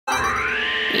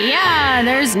Yeah,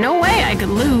 there's no way I could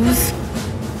lose.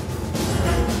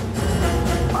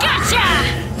 Gotcha!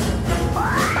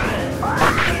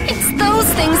 It's those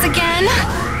things again.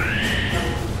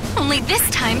 Only this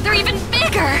time, they're even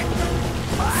bigger.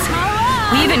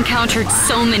 We've encountered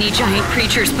so many giant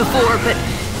creatures before, but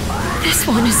this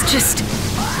one is just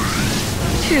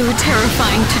too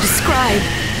terrifying to describe.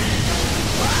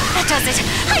 That does it.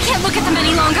 I can't look at them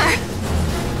any longer.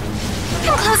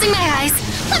 I'm closing my eyes.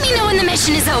 Let me know when the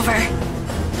mission is over.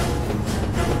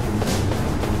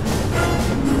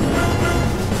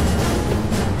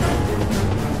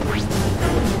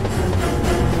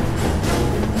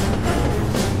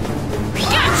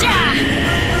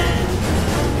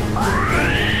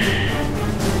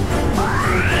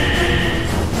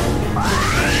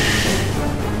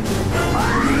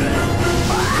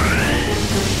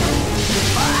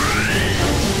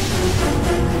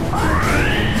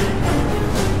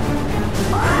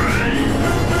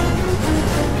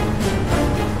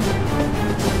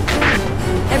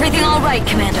 Everything all right,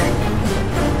 Commander?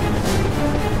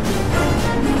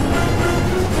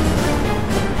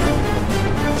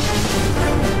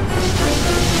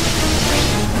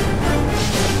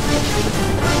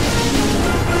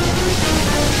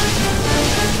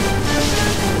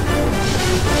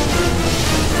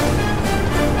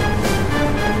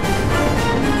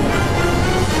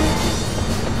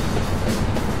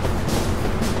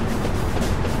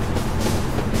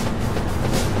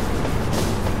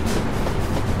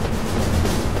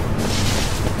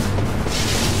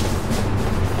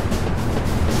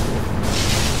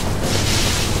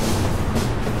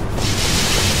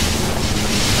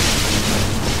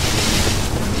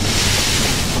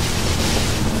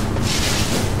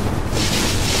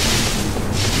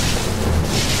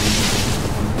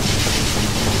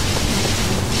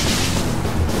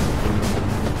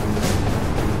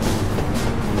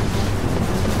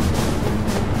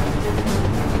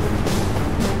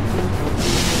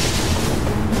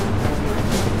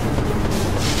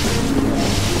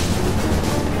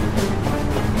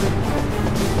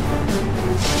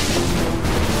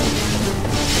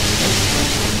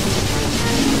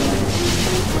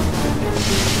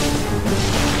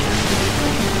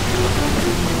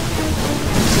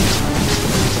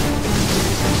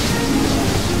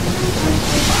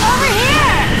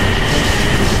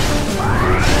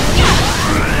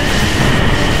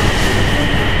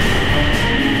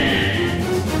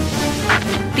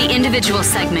 Individual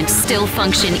segments still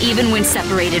function even when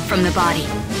separated from the body.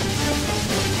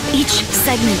 Each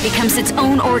segment becomes its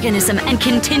own organism and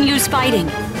continues fighting.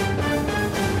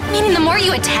 Meaning the more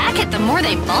you attack it, the more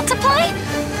they multiply?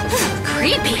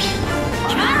 Creepy.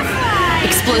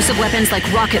 Explosive weapons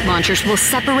like rocket launchers will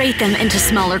separate them into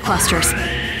smaller clusters.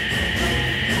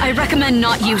 I recommend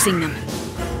not using them.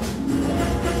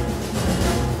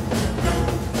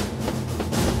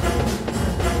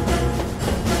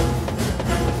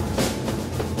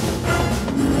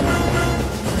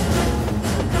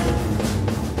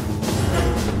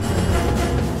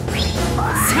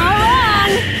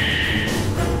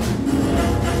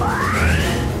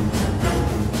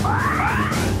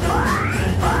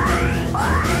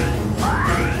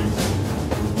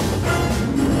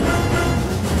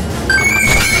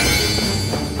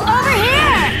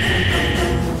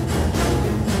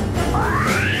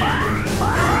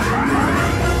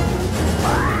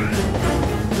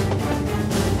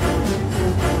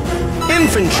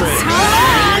 Infantry!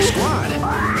 Squad!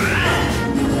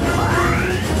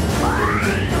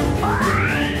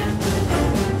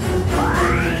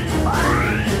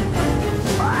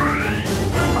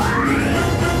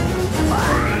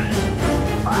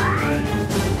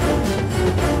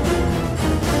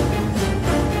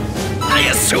 I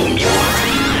assume you are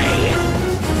high.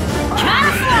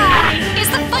 Camouflage! Is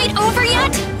the fight over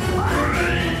yet?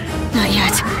 Not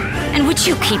yet. And would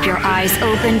you keep your eyes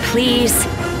open, please?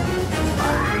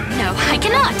 No, I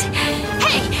cannot.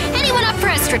 Hey, anyone up for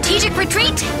a strategic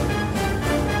retreat?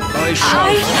 I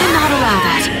cannot allow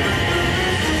that.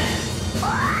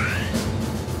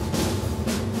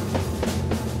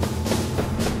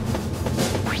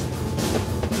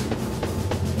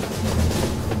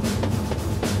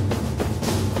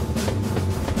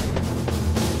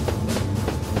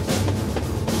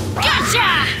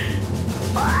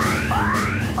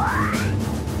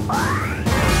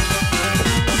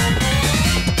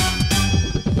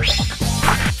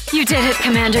 You did it,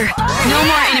 Commander. No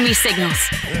more enemy signals.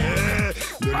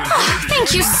 Oh,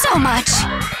 thank you so much.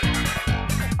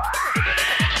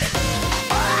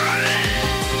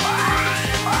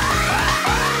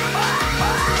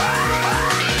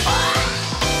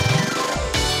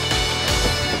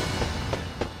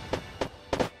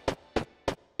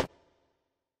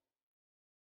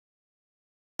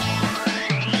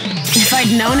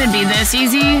 I'd known it'd be this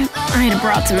easy, I'd have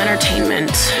brought some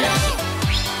entertainment.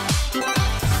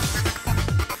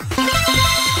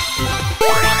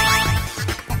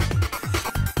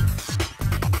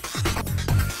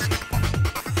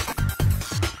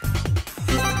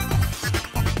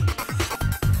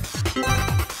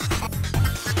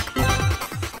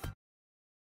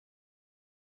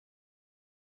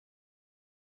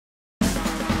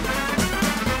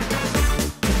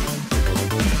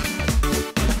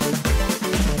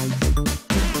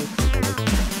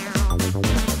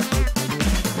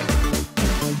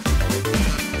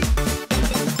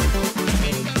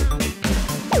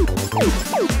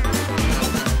 Woo!